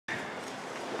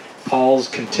Paul's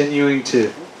continuing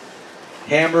to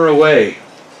hammer away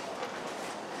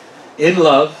in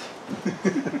love,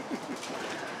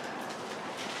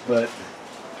 but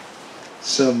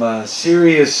some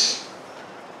serious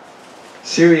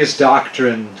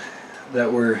doctrine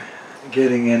that we're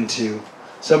getting into.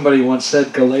 Somebody once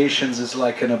said Galatians is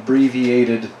like an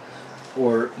abbreviated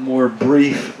or more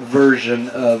brief version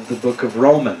of the book of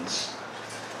Romans.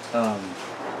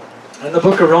 And the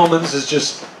book of Romans is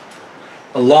just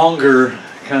a longer,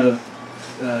 kind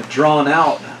of drawn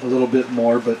out a little bit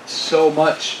more, but so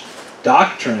much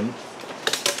doctrine.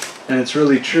 And it's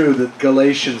really true that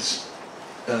Galatians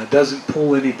doesn't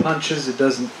pull any punches. It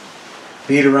doesn't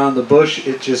beat around the bush.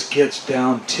 It just gets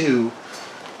down to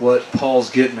what Paul's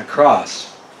getting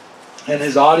across. And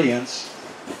his audience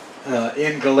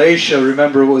in Galatia,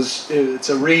 remember, it's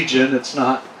a region. It's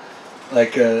not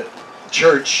like a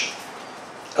church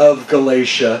of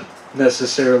Galatia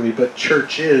necessarily, but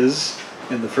churches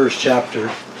in the first chapter.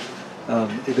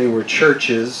 They were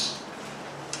churches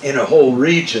in a whole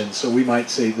region, so we might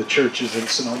say the churches in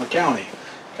Sonoma County,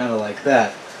 kind of like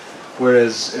that.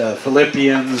 Whereas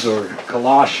Philippians or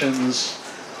Colossians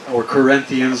or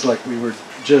Corinthians, like we were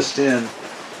just in,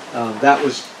 that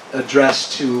was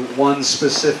addressed to one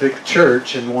specific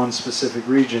church in one specific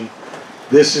region.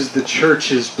 This is the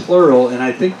churches plural, and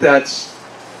I think that's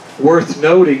worth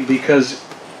noting because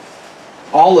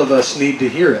all of us need to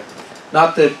hear it.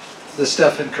 Not that the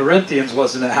stuff in Corinthians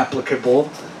wasn't applicable,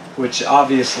 which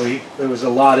obviously there was a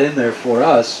lot in there for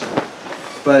us,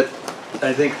 but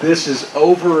I think this is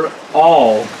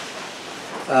overall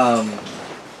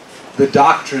the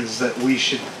doctrines that we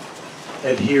should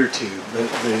adhere to,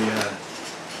 the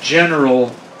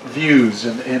general views,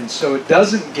 and so it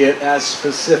doesn't get as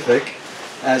specific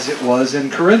as it was in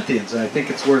Corinthians, and I think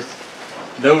it's worth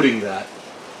noting that.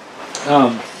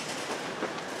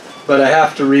 But I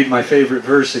have to read my favorite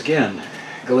verse again,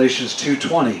 Galatians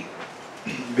 2:20,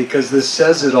 because this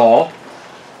says it all,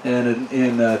 and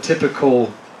in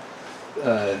typical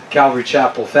Calvary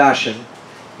Chapel fashion,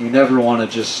 you never want to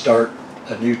just start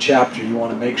a new chapter. You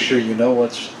want to make sure you know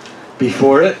what's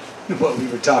before it, what we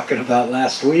were talking about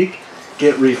last week,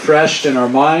 get refreshed in our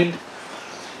mind.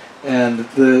 And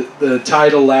the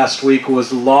title last week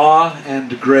was Law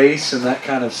and Grace, and that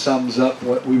kind of sums up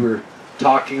what we were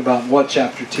talking about and what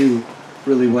chapter 2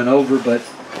 really went over. But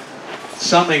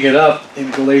summing it up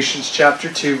in Galatians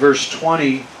chapter 2 verse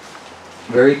 20,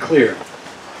 very clear.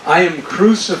 I am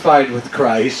crucified with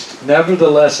Christ,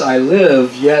 nevertheless I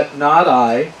live, yet not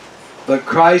I, but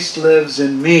Christ lives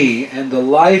in me, and the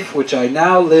life which I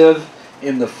now live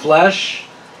in the flesh,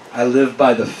 I live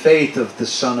by the faith of the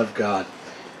Son of God,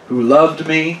 who loved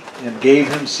me and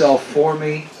gave himself for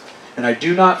me. And I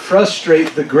do not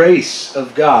frustrate the grace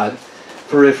of God,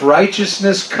 for if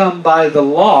righteousness come by the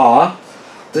law,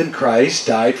 then Christ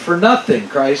died for nothing.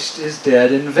 Christ is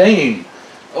dead in vain.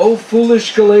 O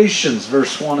foolish Galatians,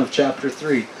 verse 1 of chapter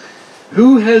 3.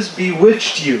 Who has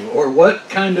bewitched you, or what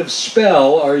kind of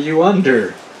spell are you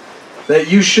under,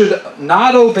 that you should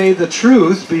not obey the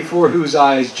truth, before whose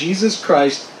eyes Jesus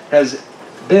Christ has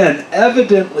been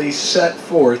evidently set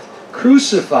forth,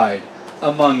 crucified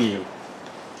among you?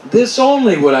 This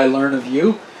only would I learn of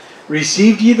you.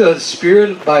 Received ye the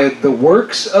Spirit by the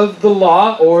works of the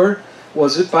law, or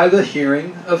was it by the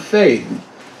hearing of faith?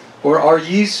 Or are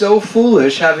ye so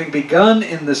foolish, having begun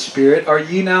in the Spirit, are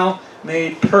ye now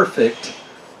made perfect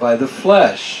by the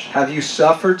flesh? Have you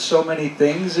suffered so many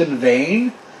things in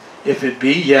vain? If it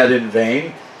be yet in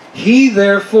vain. He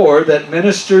therefore that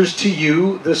ministers to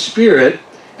you the Spirit,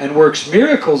 and works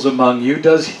miracles among you,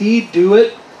 does he do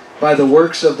it by the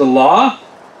works of the law,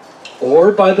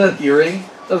 or by the hearing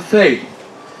of faith?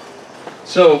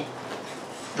 So,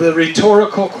 the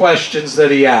rhetorical questions that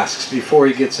he asks before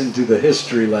he gets into the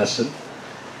history lesson,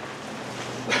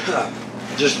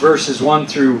 just verses 1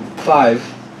 through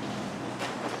 5,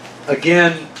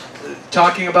 again,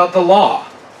 talking about the law.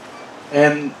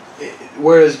 And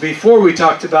whereas before we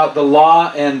talked about the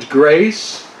law and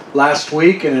grace last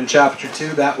week, and in chapter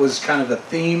 2, that was kind of a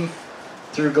theme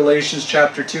through Galatians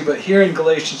chapter 2. But here in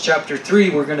Galatians chapter 3,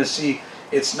 we're going to see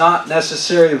it's not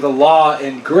necessarily the law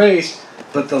and grace,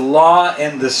 but the law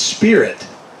and the Spirit.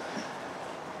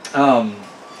 And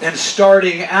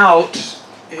starting out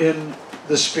in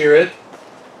the Spirit,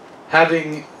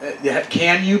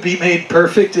 can you be made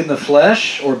perfect in the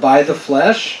flesh or by the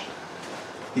flesh?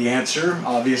 The answer,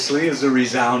 obviously, is a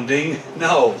resounding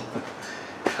no.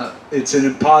 It's an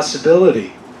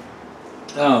impossibility.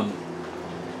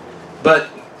 But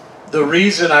the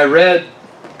reason I read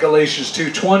Galatians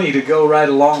 2:20 to go right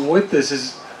along with this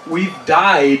is we've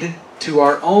died to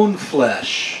our own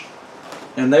flesh.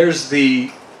 And there's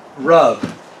the rub.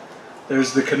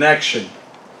 There's the connection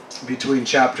between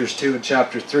chapters 2 and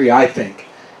chapter 3, I think.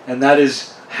 And that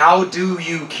is, how do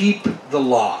you keep the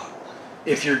law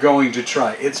if you're going to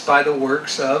try? It's by the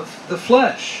works of the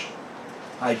flesh.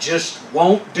 I just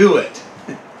won't do it.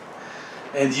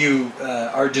 And you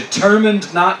are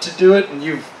determined not to do it, and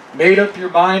you've made up your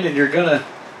mind, and you're gonna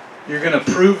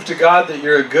prove to God that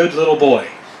you're a good little boy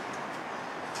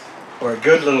or a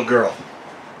good little girl.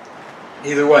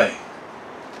 Either way.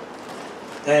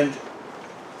 And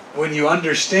when you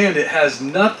understand, it has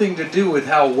nothing to do with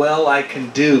how well I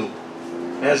can do.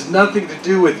 It has nothing to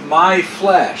do with my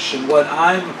flesh and what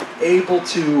I'm able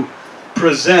to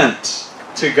present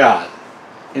to God.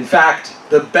 In fact,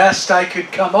 the best I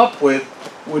could come up with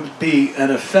would be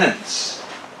an offense.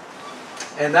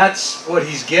 And that's what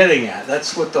he's getting at.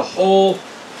 That's what the whole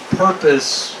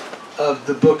purpose of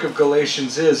the book of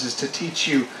Galatians is to teach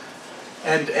you.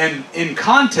 And in the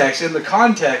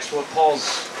context, what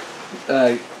Paul's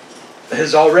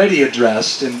has already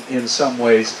addressed in some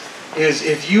ways is,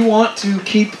 if you want to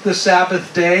keep the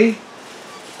Sabbath day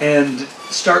and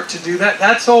start to do that,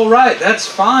 that's all right, that's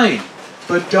fine.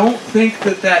 But don't think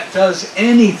that that does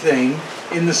anything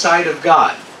in the sight of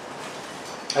God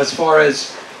as far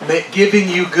as giving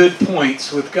you good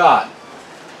points with God,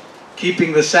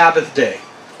 keeping the Sabbath day.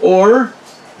 Or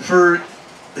for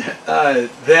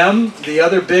them, the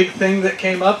other big thing that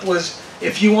came up was,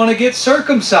 if you want to get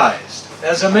circumcised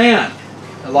as a man.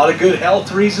 A lot of good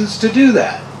health reasons to do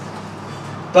that.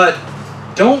 But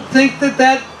don't think that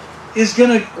that is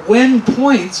going to win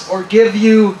points or give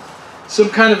you some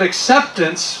kind of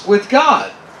acceptance with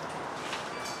God.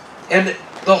 And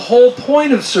the whole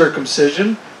point of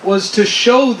circumcision was to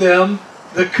show them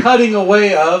the cutting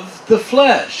away of the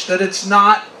flesh, that it's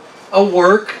not a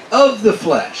work of the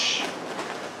flesh.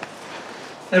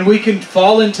 And we can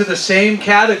fall into the same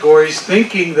categories,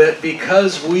 thinking that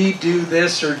because we do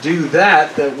this or do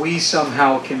that, that we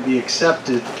somehow can be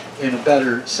accepted in a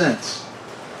better sense.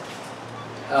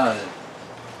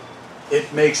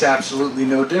 It makes absolutely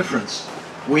no difference.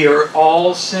 We are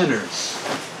all sinners,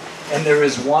 and there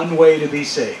is one way to be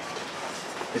saved.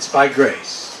 It's by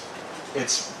grace.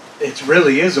 It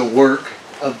really is a work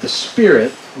of the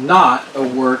Spirit, not a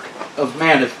work of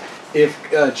man.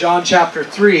 If John chapter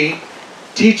 3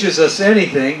 teaches us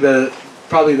anything,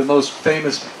 probably the most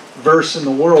famous verse in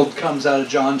the world comes out of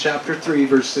John chapter 3,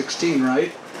 verse 16,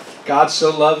 right? God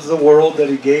so loves the world that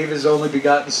he gave his only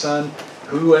begotten Son.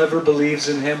 Whoever believes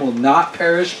in him will not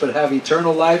perish but have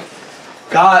eternal life.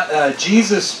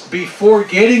 Jesus, before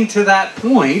getting to that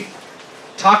point,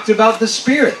 talked about the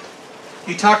Spirit.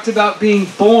 He talked about being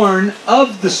born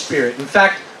of the Spirit. In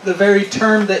fact, the very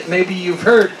term that maybe you've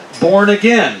heard, born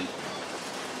again,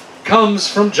 comes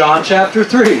from John chapter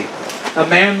 3. A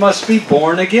man must be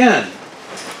born again.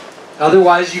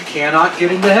 Otherwise you cannot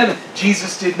get into heaven.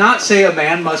 Jesus did not say a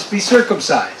man must be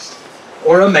circumcised,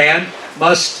 or a man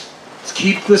must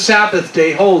keep the Sabbath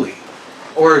day holy,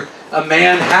 or a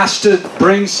man has to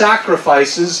bring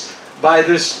sacrifices by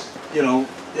this,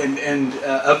 and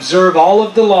observe all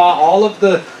of the law, all of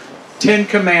the 10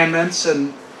 commandments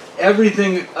and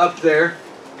everything up there.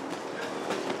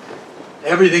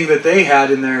 Everything that they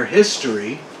had in their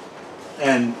history.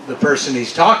 And the person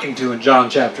he's talking to in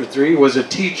John chapter 3 was a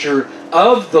teacher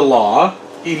of the law.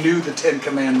 He knew the 10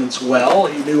 commandments well.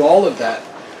 He knew all of that.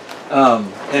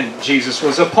 And Jesus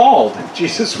was appalled.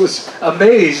 Jesus was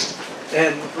amazed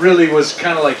and really was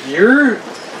kind of like, you're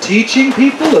teaching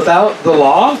people about the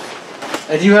law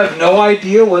and you have no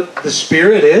idea what the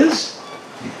Spirit is?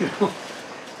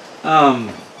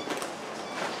 And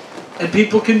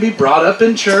people can be brought up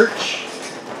in church.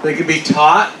 They can be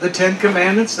taught the 10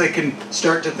 Commandments. They can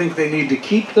start to think they need to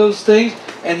keep those things.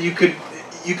 And you could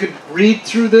read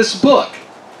through this book,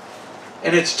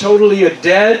 and it's totally a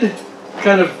dead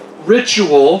kind of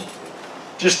ritual,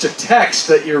 just a text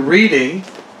that you're reading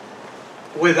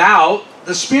without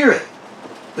the Spirit.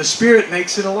 The Spirit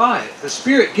makes it alive. The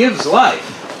Spirit gives life.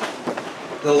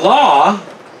 The law,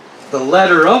 the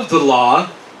letter of the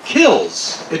law,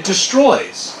 kills. It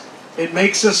destroys. It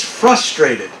makes us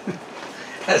frustrated.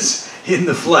 As in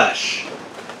the flesh,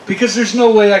 because there's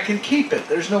no way I can keep it.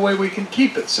 There's no way we can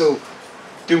keep it. So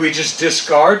do we just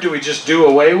discard? Do we just do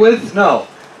away with? No,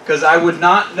 because I would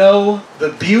not know the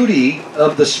beauty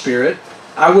of the Spirit.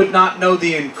 I would not know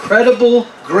the incredible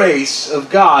grace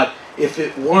of God if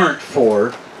it weren't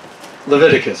for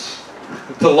Leviticus,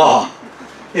 the law.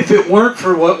 If it weren't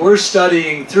for what we're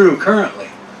studying through currently.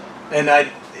 And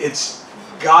it's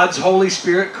God's Holy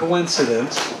Spirit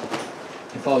coincidence,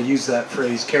 if I'll use that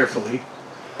phrase carefully.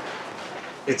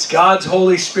 It's God's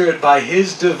Holy Spirit by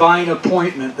His divine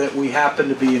appointment that we happen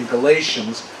to be in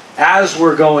Galatians as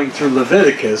we're going through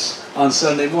Leviticus on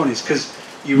Sunday mornings. Because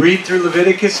you read through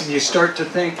Leviticus and you start to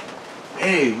think,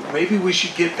 hey, maybe we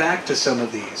should get back to some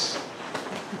of these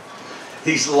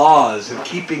laws and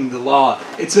keeping the law.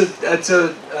 It's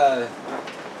a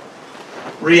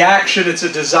reaction, it's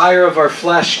a desire of our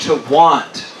flesh to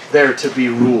want there to be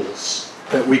rules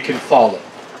that we can follow.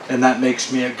 And that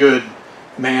makes me a good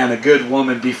man, a good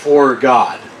woman before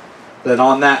God. That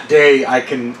on that day I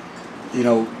can,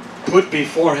 put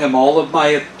before Him all of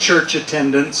my church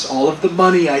attendance, all of the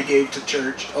money I gave to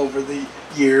church over the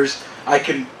years. I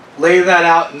can lay that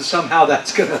out, and somehow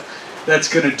that's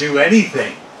gonna do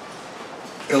anything.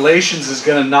 Galatians is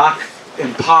gonna knock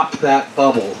and pop that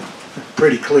bubble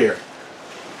pretty clear.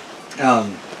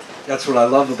 That's what I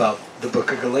love about the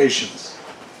book of Galatians.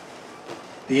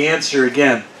 The answer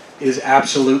again is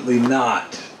absolutely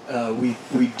not.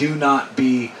 We do not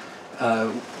be,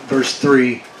 verse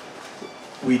 3,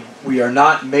 we are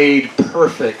not made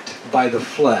perfect by the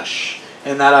flesh.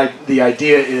 And the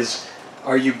idea is,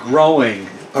 are you growing?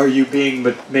 Are you being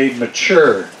made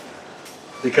mature?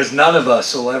 Because none of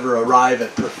us will ever arrive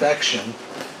at perfection,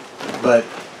 but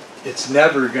it's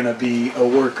never going to be a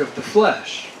work of the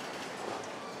flesh.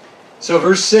 So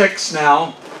verse 6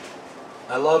 now,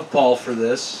 I love Paul for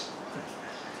this.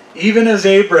 Even as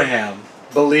Abraham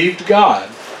believed God,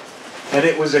 and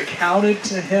it was accounted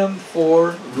to him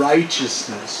for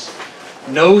righteousness.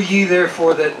 Know ye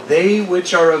therefore that they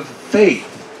which are of faith,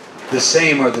 the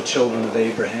same are the children of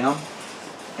Abraham.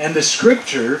 And the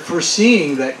Scripture,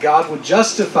 foreseeing that God would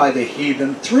justify the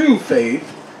heathen through faith,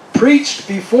 preached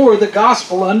before the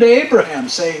gospel unto Abraham,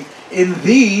 saying, in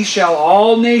thee shall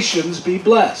all nations be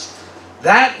blessed.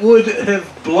 That would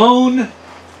have blown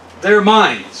their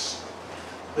minds.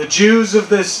 The Jews of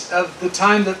the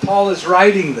time that Paul is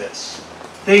writing this,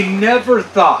 they never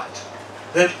thought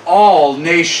that all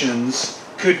nations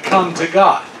could come to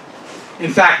God. In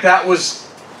fact, that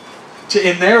was,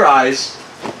 in their eyes,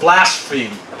 blasphemy.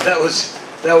 That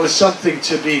was something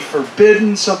to be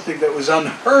forbidden, something that was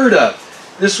unheard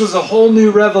of. This was a whole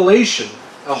new revelation,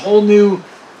 a whole new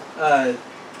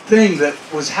thing that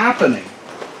was happening.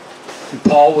 And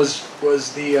Paul was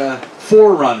the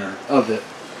forerunner of it.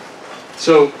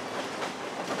 So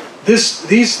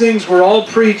these things were all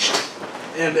preached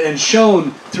and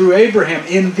shown through Abraham.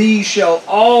 In thee shall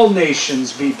all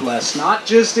nations be blessed. Not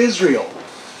just Israel.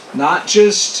 Not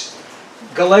just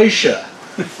Galatia.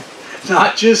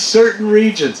 Not just certain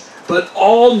regions. But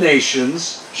all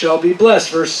nations shall be blessed.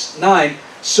 Verse 9.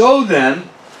 So then,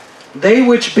 they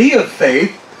which be of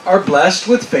faith are blessed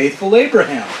with faithful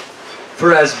Abraham.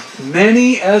 For as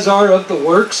many as are of the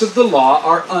works of the law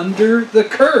are under the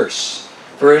curse.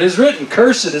 For it is written,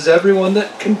 cursed is everyone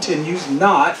that continues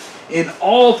not in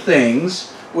all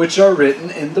things which are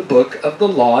written in the book of the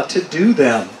law to do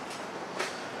them.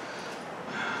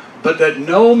 But that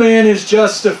no man is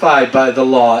justified by the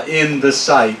law in the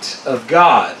sight of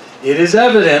God. It is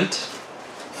evident,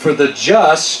 for the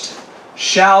just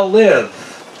shall live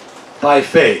by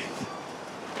faith.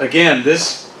 Again,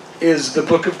 this is the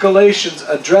book of Galatians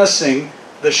addressing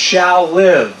the shall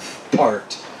live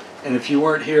part. And if you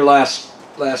weren't here last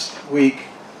week,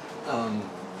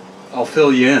 I'll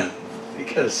fill you in,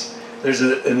 because there's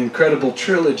an incredible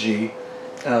trilogy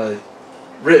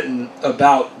written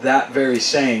about that very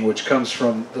saying, which comes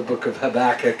from the book of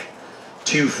Habakkuk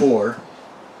 2:4,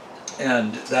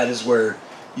 and that is where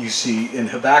you see in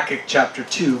Habakkuk chapter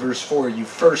 2 verse 4 you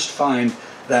first find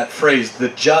that phrase, the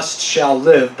just shall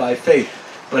live by faith.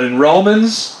 But in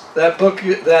Romans, that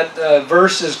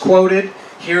verse is quoted.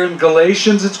 Here in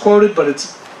Galatians it's quoted, but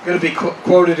it's going to be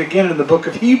quoted again in the book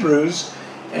of Hebrews.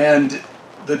 And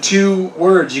the two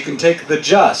words, you can take the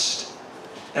just,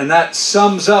 and that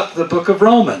sums up the book of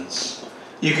Romans.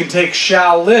 You can take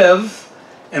shall live,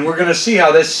 and we're going to see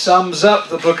how this sums up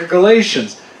the book of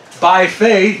Galatians. By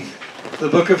faith, the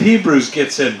book of Hebrews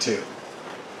gets into.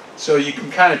 So you can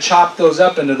kind of chop those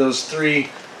up into those three,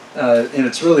 and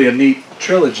it's really a neat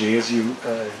trilogy as you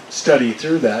study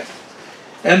through that.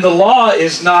 And the law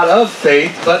is not of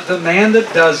faith, but the man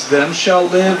that does them shall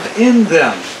live in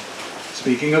them.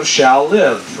 Speaking of shall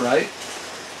live, right?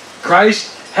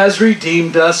 Christ has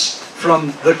redeemed us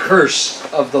from the curse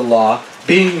of the law,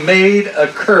 being made a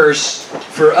curse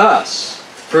for us.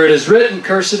 For it is written,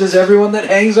 cursed is everyone that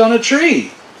hangs on a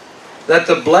tree, that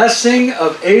the blessing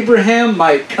of Abraham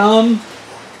might come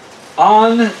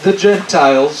on the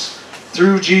Gentiles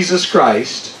through Jesus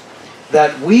Christ,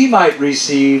 that we might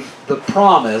receive the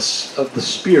promise of the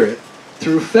Spirit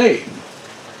through faith.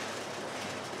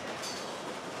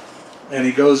 And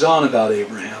he goes on about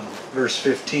Abraham. Verse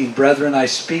 15, brethren, I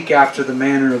speak after the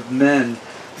manner of men,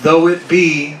 though it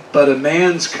be but a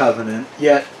man's covenant,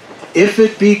 yet if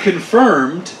it be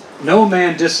confirmed, no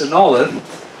man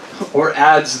disannulleth or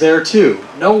adds thereto.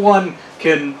 No one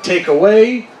can take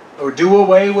away or do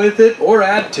away with it or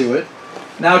add to it.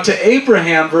 Now to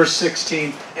Abraham, verse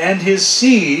 16, and his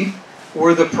seed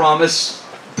were the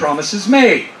promises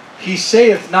made. He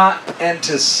saith not, and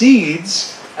to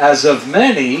seeds, as of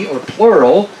many, or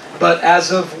plural, but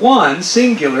as of one,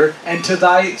 singular, and to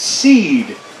thy seed,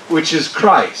 which is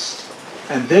Christ.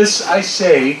 And this I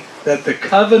say, that the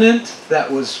covenant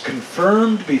that was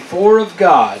confirmed before of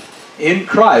God in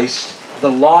Christ,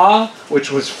 the law,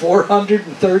 which was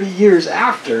 430 years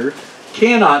after,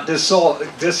 cannot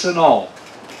disannul.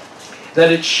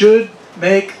 That it should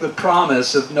make the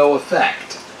promise of no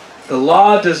effect. The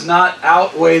law does not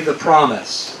outweigh the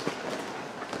promise.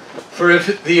 For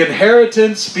if the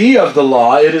inheritance be of the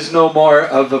law, it is no more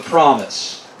of a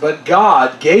promise. But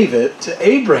God gave it to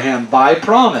Abraham by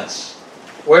promise.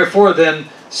 Wherefore then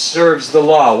serves the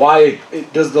law? Why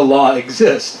does the law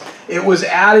exist? It was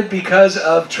added because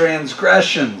of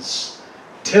transgressions,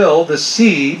 till the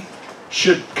seed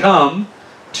should come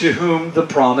to whom the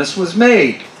promise was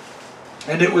made.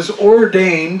 And it was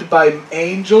ordained by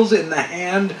angels in the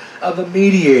hand of a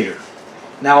mediator.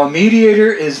 Now a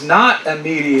mediator is not a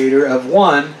mediator of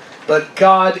one, but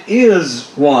God is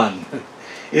one.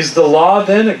 Is the law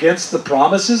then against the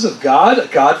promises of God?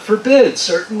 God forbid,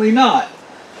 certainly not.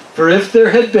 For if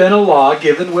there had been a law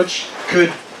given which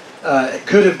could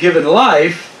have given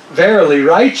life, verily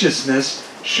righteousness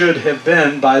should have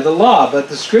been by the law. But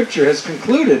the Scripture has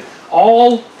concluded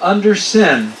all under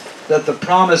sin, that the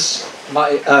promise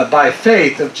by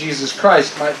faith of Jesus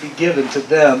Christ might be given to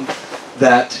them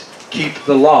that keep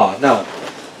the law. No,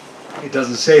 it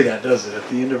doesn't say that, does it? At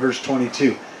the end of verse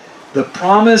 22. The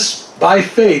promise by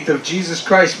faith of Jesus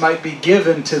Christ might be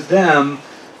given to them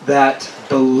that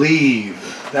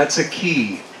believe. That's a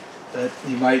key. That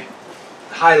you might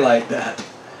highlight that.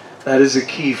 That is a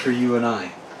key for you and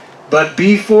I. But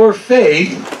before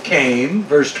faith came,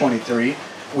 verse 23,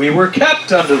 we were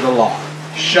kept under the law,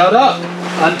 shut up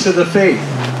unto the faith,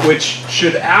 which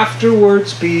should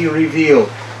afterwards be revealed.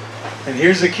 And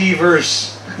here's a key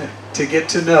verse to get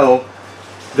to know.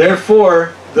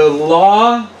 Therefore, the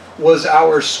law was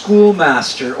our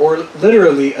schoolmaster, or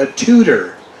literally a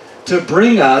tutor, to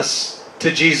bring us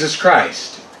to Jesus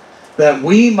Christ, that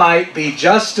we might be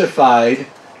justified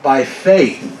by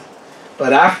faith.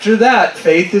 But after that,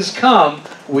 faith is come,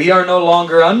 we are no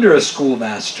longer under a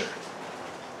schoolmaster.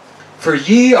 For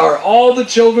ye are all the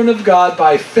children of God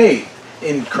by faith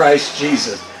in Christ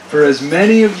Jesus. For as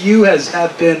many of you as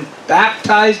have been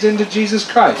baptized into Jesus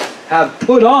Christ have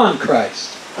put on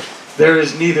Christ. There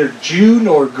is neither Jew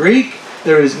nor Greek,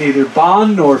 there is neither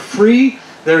bond nor free,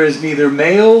 there is neither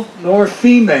male nor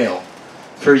female.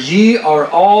 For ye are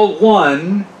all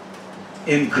one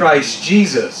in Christ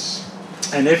Jesus.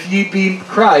 And if ye be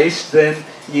Christ, then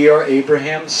ye are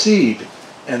Abraham's seed,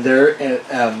 and their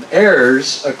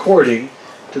heirs according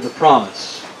to the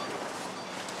promise.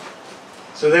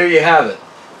 So there you have it.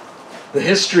 The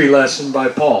history lesson by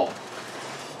Paul.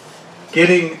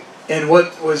 And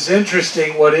what is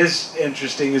interesting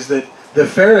is that the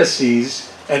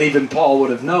Pharisees, and even Paul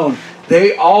would have known,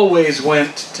 they always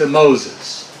went to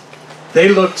Moses. They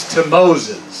looked to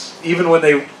Moses. Even when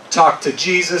they talked to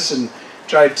Jesus and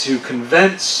tried to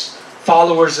convince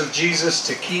followers of Jesus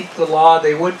to keep the law,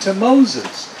 they went to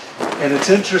Moses. And it's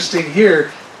interesting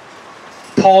here,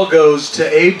 Paul goes to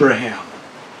Abraham,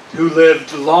 who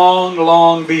lived long,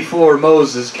 long before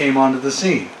Moses came onto the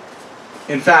scene.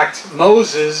 In fact,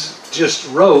 Moses just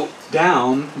wrote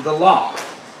down the law.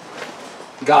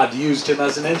 God used him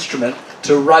as an instrument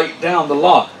to write down the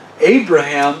law.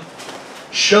 Abraham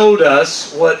showed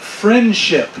us what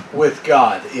friendship with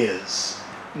God is.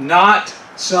 Not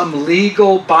some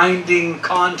legal binding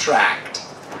contract,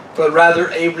 but rather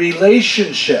a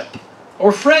relationship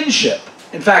or friendship.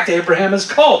 In fact, Abraham is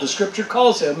called, the Scripture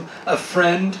calls him a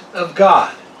friend of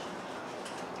God.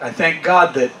 I thank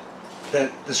God that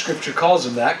the Scripture calls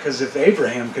him that, because if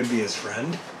Abraham can be his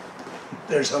friend,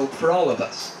 there's hope for all of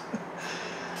us.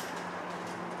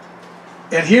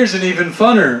 And here's an even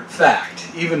funner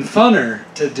fact, even funner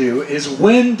to do, is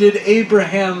when did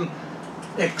Abraham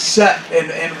accept,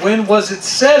 and when was it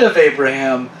said of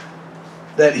Abraham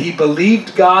that he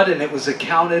believed God and it was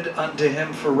accounted unto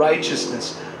him for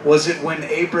righteousness? Was it when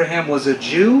Abraham was a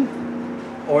Jew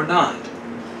or not?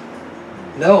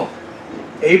 No.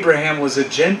 Abraham was a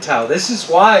Gentile. This is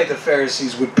why the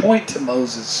Pharisees would point to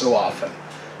Moses so often.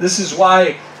 This is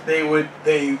why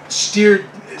they steered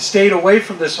stayed away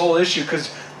from this whole issue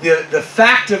because the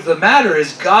fact of the matter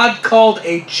is God called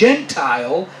a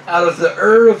Gentile out of the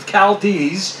Ur of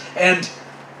Chaldees and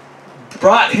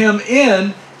brought him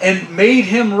in and made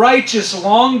him righteous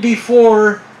long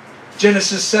before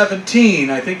Genesis 17,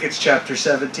 I think it's chapter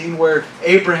 17, where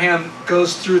Abraham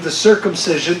goes through the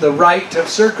circumcision, the rite of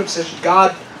circumcision.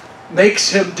 God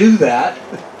makes him do that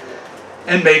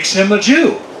and makes him a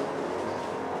Jew.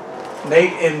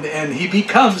 And he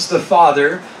becomes the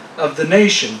father of the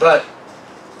nation. But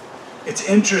it's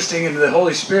interesting, and the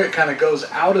Holy Spirit kind of goes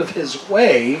out of his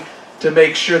way to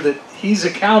make sure that he's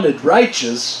accounted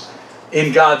righteous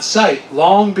in God's sight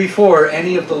long before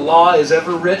any of the law is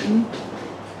ever written.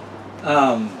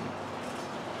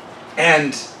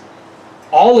 And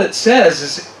all it says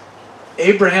is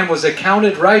Abraham was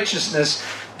accounted righteousness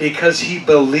because he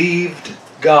believed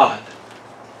God.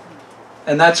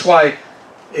 And that's why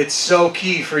it's so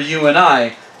key for you and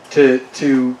I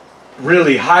to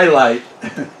really highlight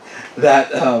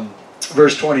that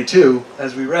verse 22,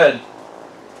 as we read,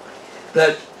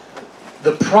 that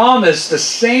the promise, the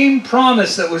same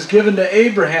promise that was given to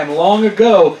Abraham long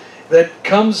ago, that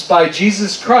comes by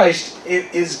Jesus Christ,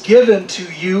 it is given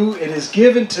to you, it is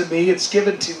given to me, it's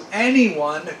given to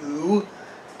anyone who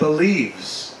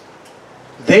believes.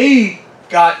 They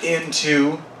got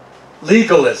into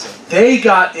legalism. They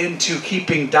got into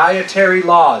keeping dietary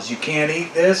laws. You can't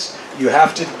eat this. You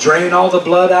have to drain all the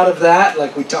blood out of that,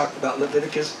 like we talked about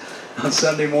Leviticus on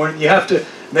Sunday morning. You have to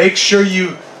make sure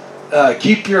you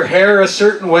keep your hair a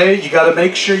certain way. You got to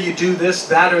make sure you do this,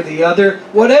 that, or the other.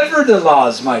 Whatever the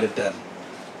laws might have been.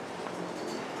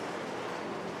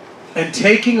 And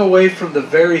taking away from the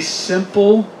very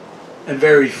simple and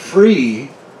very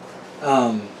free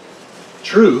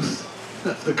truth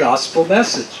of the gospel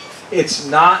message. It's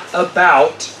not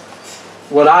about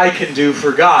what I can do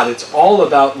for God. It's all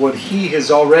about what He has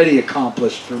already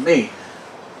accomplished for me.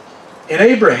 And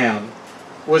Abraham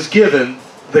was given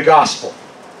the gospel.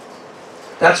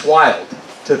 That's wild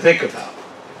to think about.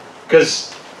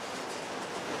 Because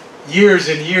years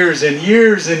and years and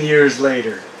years and years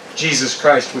later, Jesus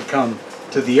Christ would come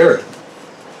to the earth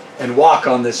and walk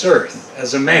on this earth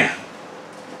as a man.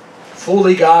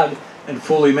 Fully God and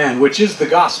fully man, which is the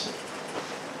gospel.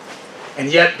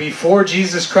 And yet before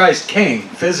Jesus Christ came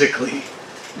physically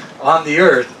on the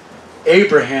earth,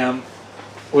 Abraham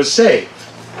was saved.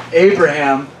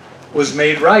 Abraham was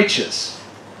made righteous.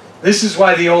 This is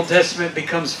why the Old Testament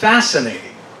becomes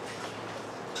fascinating.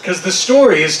 Because the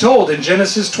story is told in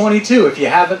Genesis 22. If you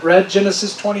haven't read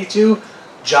Genesis 22,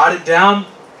 jot it down.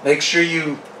 Make sure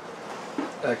you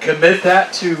commit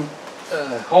that to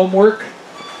homework.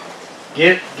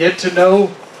 Get to know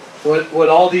what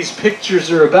all these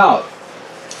pictures are about.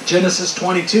 Genesis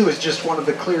 22 is just one of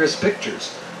the clearest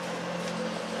pictures.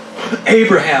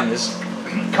 Abraham is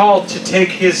called to take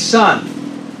his son.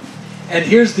 And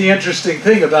here's the interesting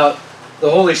thing about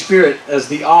the Holy Spirit as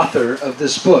the author of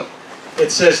this book.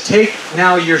 It says, take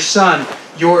now your son,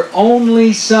 your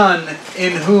only son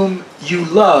in whom you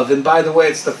love. And by the way,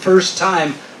 it's the first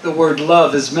time the word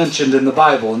love is mentioned in the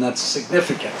Bible, and that's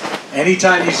significant.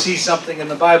 Anytime you see something in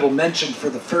the Bible mentioned for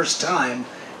the first time,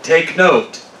 take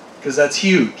note, because that's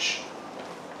huge.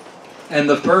 And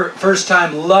the first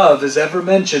time love is ever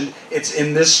mentioned, it's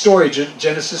in this story,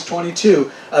 Genesis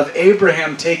 22, of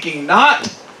Abraham taking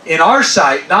not, in our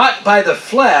sight, not by the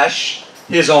flesh,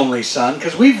 his only son,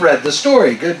 because we've read the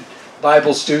story. Good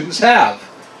Bible students have.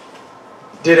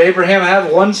 Did Abraham have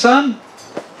one son?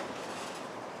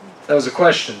 That was a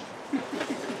question.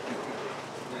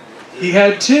 He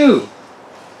had two.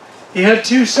 He had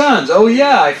two sons. Oh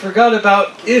yeah, I forgot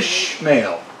about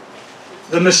Ishmael.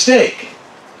 The mistake.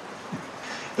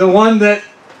 The one that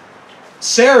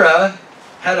Sarah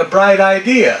had a bright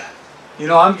idea. You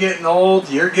know, I'm getting old,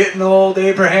 you're getting old,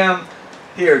 Abraham.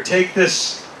 Here, take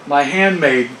this, my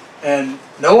handmaid. And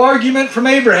no argument from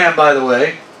Abraham, by the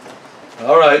way.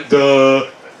 All right, duh.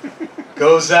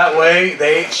 Goes that way.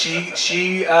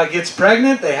 She gets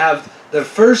pregnant. They have their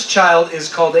first child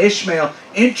is called Ishmael.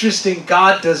 Interesting,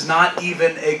 God does not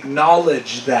even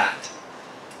acknowledge that.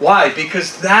 Why?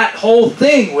 Because that whole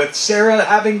thing with Sarah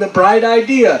having the bright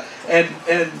idea and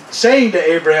saying to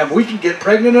Abraham, we can get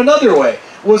pregnant another way,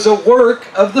 was a work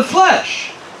of the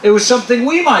flesh. It was something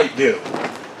we might do.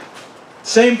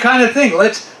 Same kind of thing.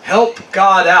 Let's help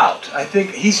God out. I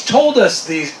think He's told us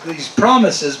these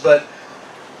promises, but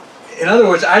in other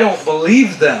words, I don't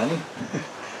believe them.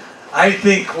 I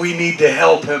think we need to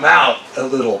help Him out a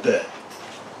little bit.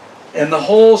 And the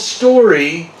whole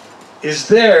story is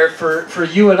there for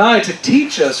you and I to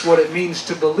teach us what it means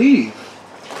to believe.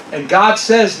 And God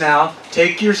says now,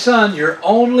 take your son, your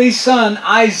only son,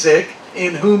 Isaac,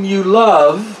 in whom you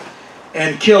love,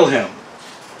 and kill him.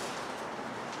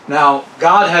 Now,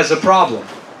 God has a problem.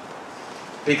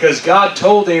 Because God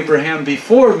told Abraham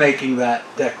before making that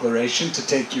declaration to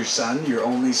take your son, your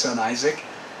only son Isaac,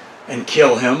 and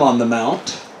kill him on the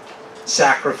mount,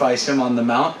 sacrifice him on the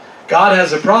mount. God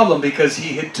has a problem because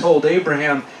he had told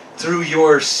Abraham, through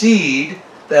your seed,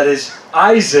 that is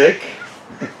Isaac,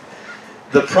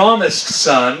 the promised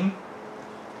son,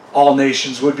 all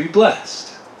nations would be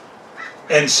blessed.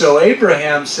 And so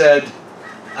Abraham said,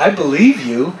 I believe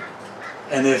you,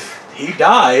 and if he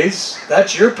dies,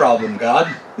 that's your problem,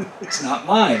 God. It's not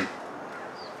mine.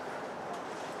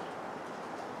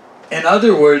 In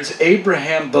other words,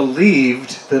 Abraham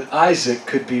believed that Isaac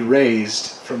could be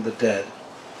raised from the dead.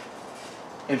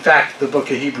 In fact, the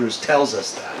book of Hebrews tells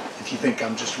us that, if you think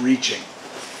I'm just reaching.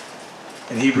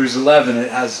 In Hebrews 11, it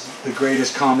has the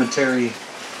greatest commentary,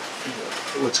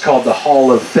 what's called the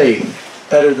Hall of Faith,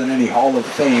 better than any Hall of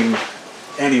Fame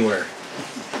anywhere,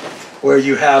 where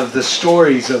you have the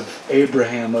stories of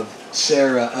Abraham, of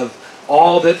Sarah, of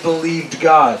all that believed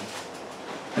God,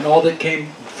 and all that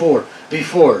came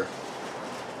before.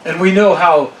 And we know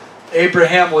how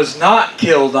Abraham was not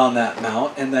killed on that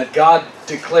mount, and that God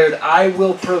declared, I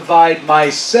will provide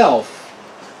myself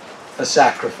a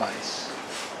sacrifice.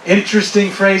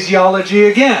 Interesting phraseology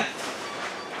again.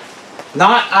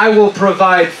 Not I will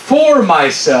provide for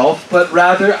myself, but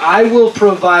rather I will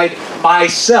provide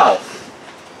myself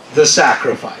the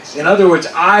sacrifice. In other words,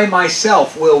 I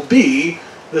myself will be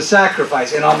the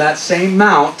sacrifice. And on that same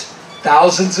mount,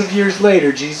 thousands of years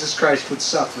later, Jesus Christ would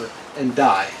suffer and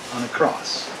die on a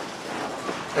cross.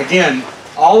 Again,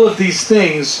 all of these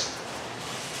things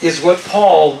is what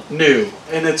Paul knew,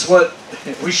 and it's what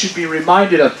we should be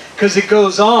reminded of, because it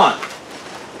goes on.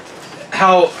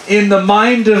 How in the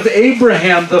mind of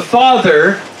Abraham, the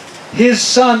father, his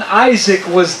son Isaac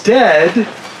was dead.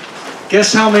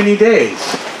 Guess how many days?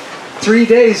 3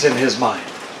 days in his mind.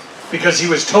 Because he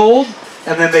was told,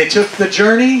 and then they took the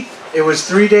journey. It was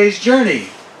 3 days' journey.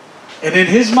 And in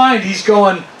his mind, he's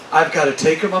going, I've got to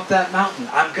take him up that mountain.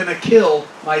 I'm going to kill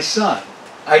my son.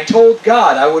 I told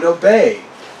God I would obey.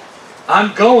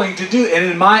 I'm going to do it.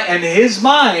 And in his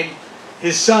mind,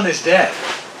 his son is dead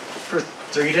for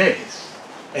 3 days.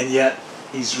 And yet,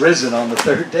 he's risen on the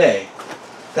third day.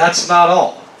 That's not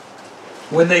all.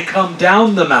 When they come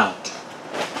down the mount,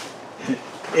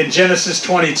 in Genesis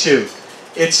 22,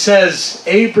 it says,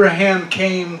 Abraham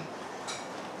came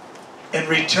and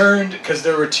returned, because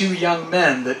there were 2 young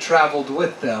men that traveled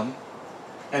with them.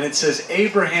 And it says,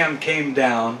 Abraham came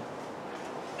down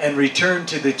and returned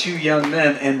to the 2 young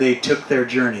men, and they took their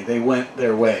journey. They went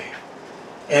their way.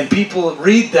 And people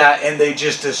read that and they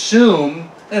just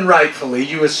assume, and rightfully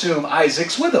you assume,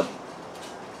 Isaac's with them.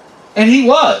 And he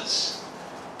was.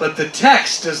 But the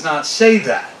text does not say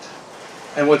that.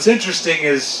 And what's interesting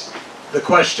is the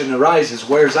question arises,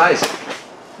 where's Isaac?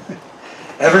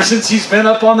 Ever since he's been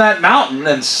up on that mountain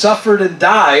and suffered and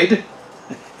died,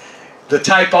 the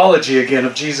typology again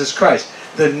of Jesus Christ.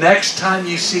 The next time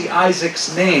you see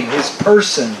Isaac's name, his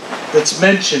person that's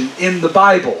mentioned in the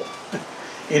Bible,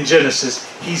 in Genesis,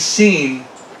 he's seen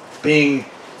being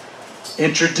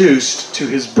introduced to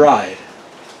his bride.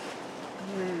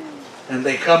 And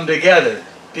they come together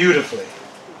beautifully.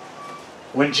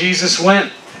 When Jesus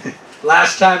went,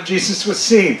 last time Jesus was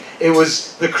seen, it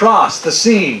was the cross, the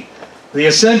scene, the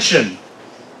ascension.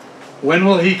 When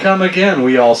will he come again,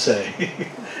 we all say.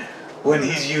 When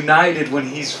he's united, when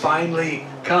he's finally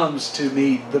comes to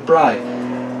meet the bride.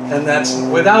 And that's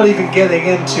without even getting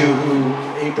into who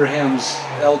Abraham's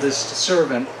eldest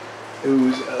servant,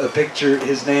 who's a picture,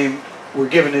 his name, we're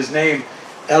given his name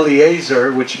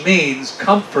Eliezer, which means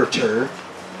comforter.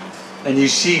 And you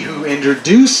see who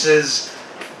introduces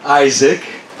Isaac,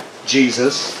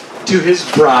 Jesus, to his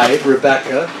bride,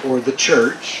 Rebecca, or the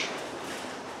church.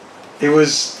 It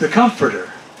was the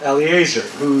comforter, Eliezer,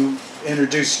 who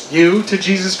introduced you to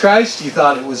Jesus Christ. You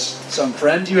thought it was some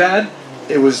friend you had.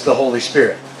 It was the Holy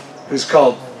Spirit, who's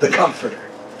called the Comforter.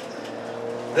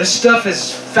 This stuff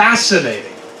is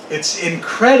fascinating. It's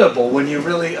incredible when you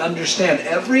really understand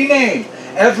every name,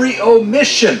 every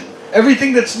omission,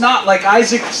 everything that's not like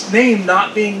Isaac's name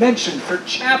not being mentioned for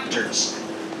chapters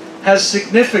has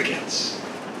significance.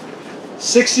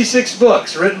 66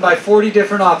 books written by 40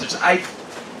 different authors.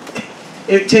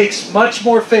 It takes much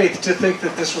more faith to think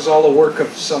that this was all a work of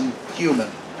some human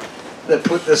that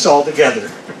put this all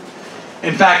together.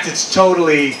 In fact, it's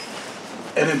totally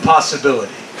an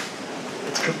impossibility.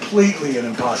 It's completely an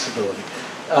impossibility.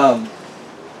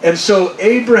 And so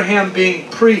Abraham being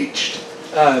preached,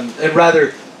 and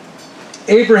rather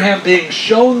Abraham being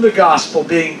shown the gospel,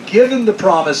 being given the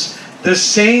promise, the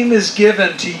same is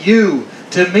given to you,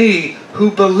 to me,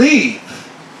 who believe,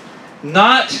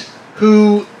 not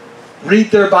who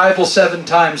read their Bible 7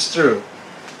 times through,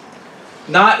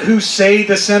 not who say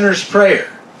the sinner's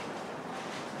prayer.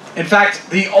 In fact,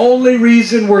 the only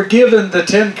reason we're given the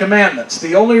 10 Commandments,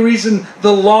 the only reason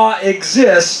the law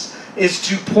exists, is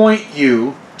to point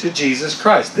you to Jesus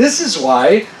Christ. This is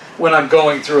why, when I'm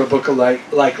going through a book of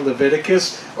like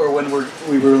Leviticus, or when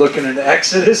we were looking at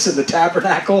Exodus and the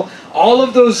tabernacle, all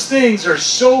of those things are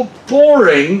so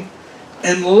boring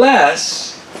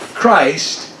unless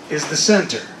Christ is the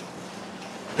center.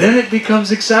 Then it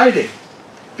becomes exciting,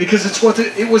 because it's what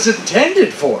it was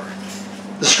intended for.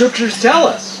 The scriptures tell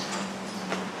us.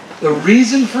 The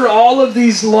reason for all of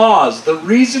these laws, the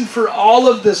reason for all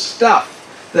of this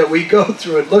stuff that we go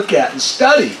through and look at and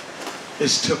study,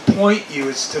 is to point you,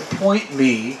 is to point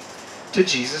me to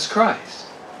Jesus Christ.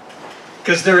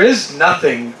 Because there is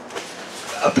nothing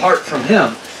apart from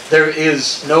Him. There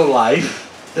is no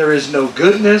life. There is no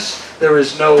goodness. There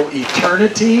is no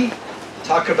eternity.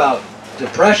 Talk about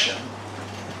depression.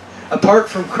 Apart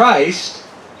from Christ,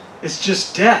 it's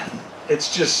just death.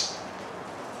 It's just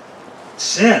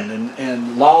sin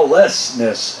and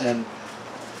lawlessness and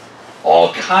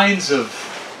all kinds of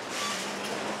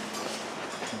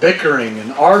bickering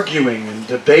and arguing and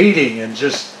debating and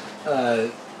just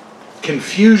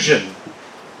confusion.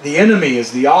 The enemy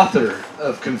is the author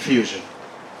of confusion.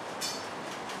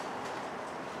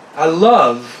 I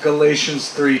love Galatians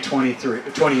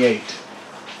 3:28.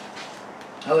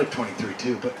 I like 23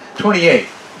 too, but 28.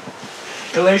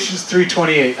 Galatians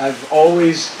 3:28. I've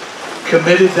always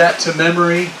committed that to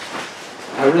memory.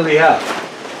 I really have.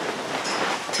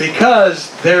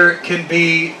 Because there can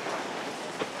be,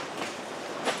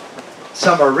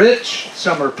 some are rich,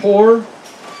 some are poor,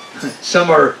 some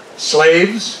are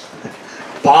slaves,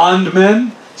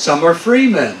 bondmen, some are free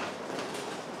men.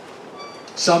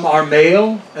 Some are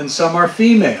male and some are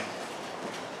female.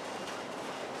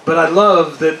 But I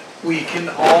love that we can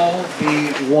all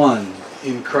be one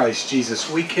in Christ Jesus.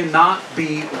 We cannot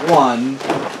be one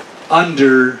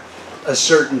under a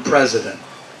certain president.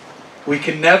 We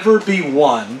can never be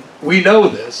one. We know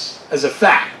this as a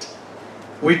fact.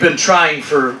 We've been trying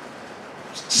for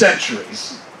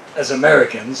centuries as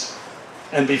Americans,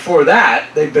 and before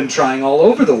that they've been trying all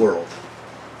over the world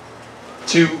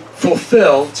to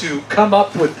fulfill, to come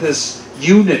up with this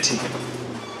unity,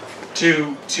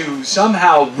 to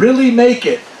somehow really make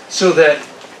it so that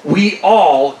we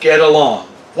all get along.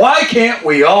 Why can't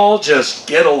we all just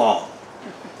get along?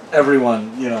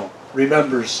 Everyone,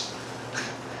 remembers.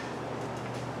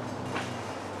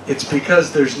 It's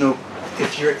because there's no,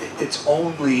 it's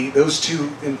only those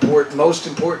two most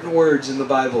important words in the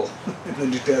Bible, in the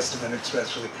New Testament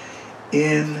especially,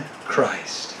 in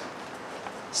Christ.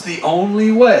 It's the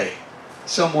only way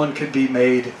someone could be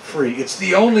made free. It's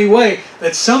the only way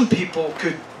that some people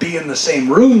could be in the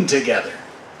same room together.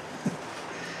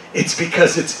 It's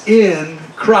because it's in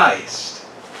Christ.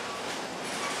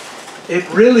 It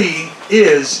really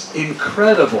is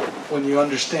incredible when you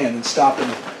understand and stop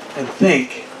and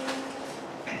think.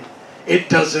 It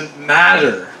doesn't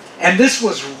matter. And this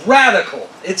was radical.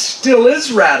 It still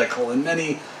is radical in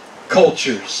many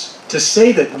cultures. To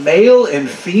say that male and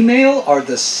female are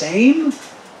the same?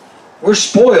 We're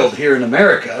spoiled here in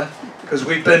America because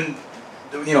we've been,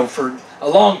 for a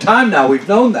long time now we've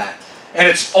known that. And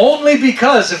it's only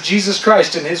because of Jesus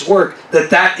Christ and His work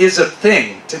that is a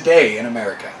thing today in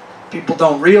America. People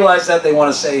don't realize that. They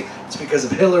want to say it's because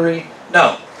of Hillary.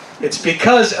 No. It's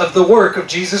because of the work of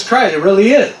Jesus Christ. It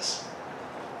really is.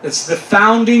 It's the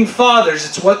founding fathers.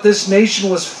 It's what this nation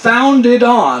was founded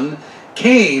on,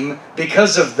 came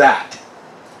because of that.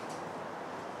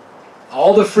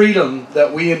 All the freedom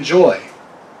that we enjoy,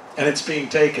 and it's being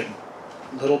taken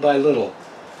little by little.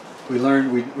 We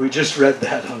learned, we just read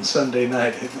that on Sunday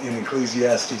night in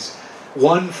Ecclesiastes.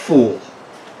 One fool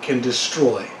can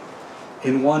destroy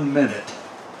in 1 minute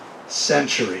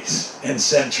centuries and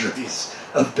centuries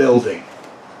of building.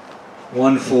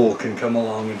 One fool can come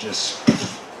along and just...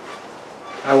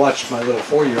 I watch my little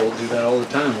 4-year-old do that all the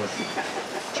time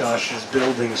with Josh's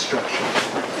building structure.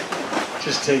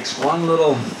 Just takes one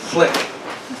little flick,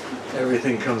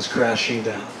 everything comes crashing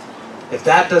down. If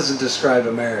that doesn't describe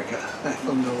America, I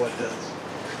don't know what does.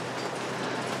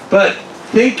 But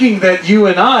thinking that you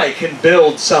and I can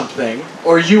build something,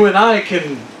 or you and I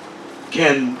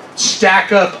can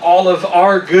stack up all of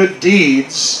our good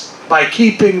deeds by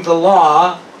keeping the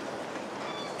law,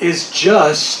 is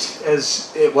just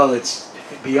as, it's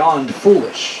beyond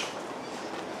foolish.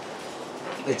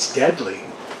 It's deadly.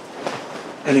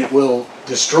 And it will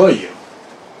destroy you.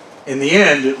 In the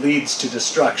end, it leads to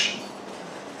destruction.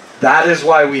 That is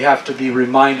why we have to be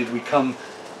reminded. We come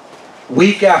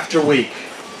week after week,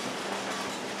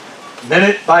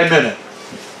 minute by minute.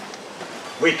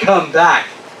 We come back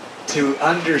to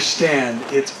understand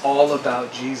it's all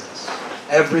about Jesus.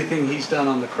 Everything He's done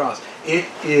on the cross. It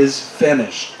is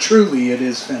finished. Truly, it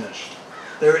is finished.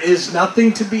 There is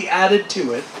nothing to be added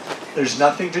to it. There's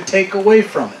nothing to take away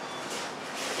from it.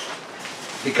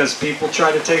 Because people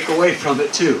try to take away from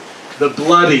it too. The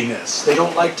bloodiness. They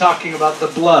don't like talking about the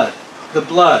blood. The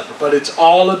blood. But it's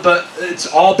all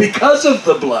because of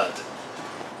the blood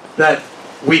that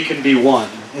we can be one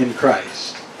in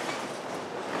Christ.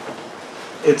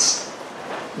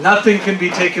 Nothing can be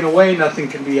taken away, nothing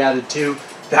can be added to.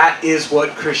 That is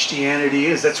what Christianity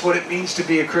is. That's what it means to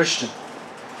be a Christian.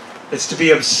 It's to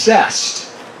be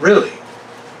obsessed, really,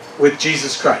 with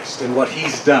Jesus Christ and what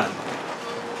He's done.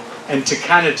 And to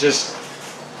kind of just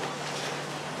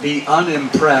be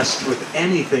unimpressed with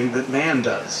anything that man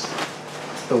does.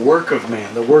 The work of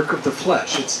man, the work of the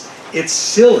flesh. It's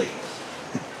silly.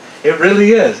 It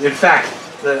really is. In fact,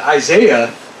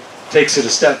 Isaiah takes it a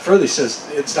step further. He says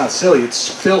it's not silly, it's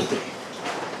filthy.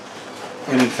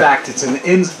 And in fact,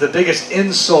 the biggest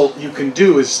insult you can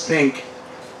do is think,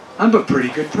 I'm a pretty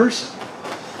good person.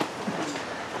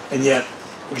 And yet,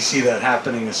 we see that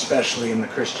happening especially in the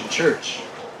Christian church.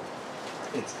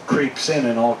 It creeps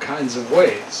in all kinds of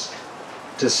ways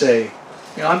to say,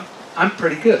 I'm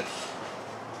pretty good.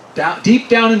 Deep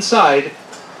down inside,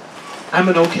 I'm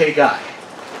an okay guy.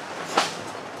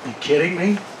 Are you kidding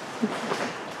me?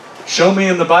 Show me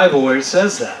in the Bible where it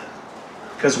says that.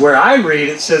 Because where I read,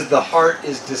 it says the heart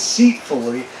is deceitful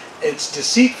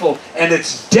and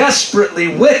it's desperately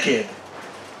wicked.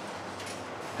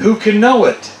 Who can know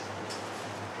it?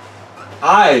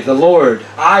 I, the Lord,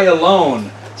 I alone,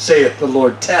 saith the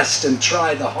Lord, test and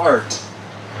try the heart.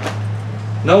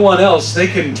 No one else. They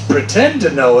can pretend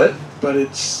to know it, but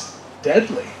it's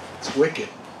deadly. It's wicked.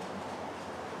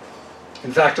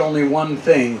 In fact, only one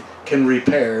thing can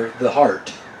repair the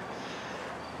heart.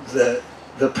 The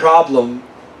problem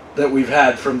that we've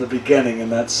had from the beginning,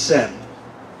 and that's sin.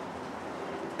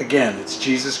 Again, it's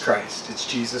Jesus Christ. It's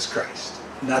Jesus Christ.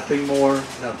 Nothing more,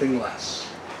 nothing less.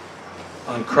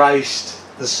 On Christ,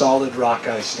 the solid rock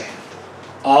I stand.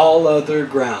 All other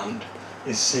ground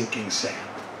is sinking sand.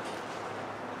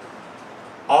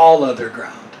 All other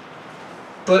ground.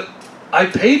 But I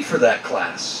paid for that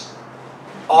class.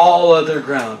 All other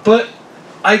ground. But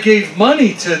I gave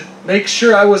money to make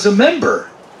sure I was a member.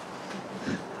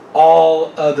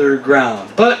 All other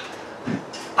ground. But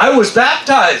I was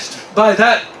baptized by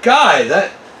that guy.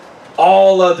 That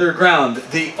all other ground.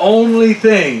 The only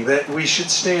thing that we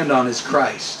should stand on is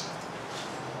Christ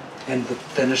and the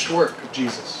finished work of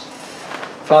Jesus.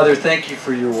 Father, thank you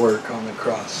for your work on the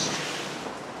cross.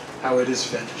 How it is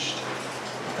finished.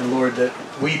 And Lord, that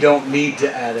we don't need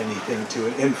to add anything to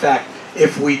it. In fact,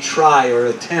 if we try or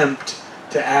attempt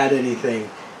to add anything,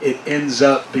 it ends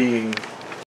up being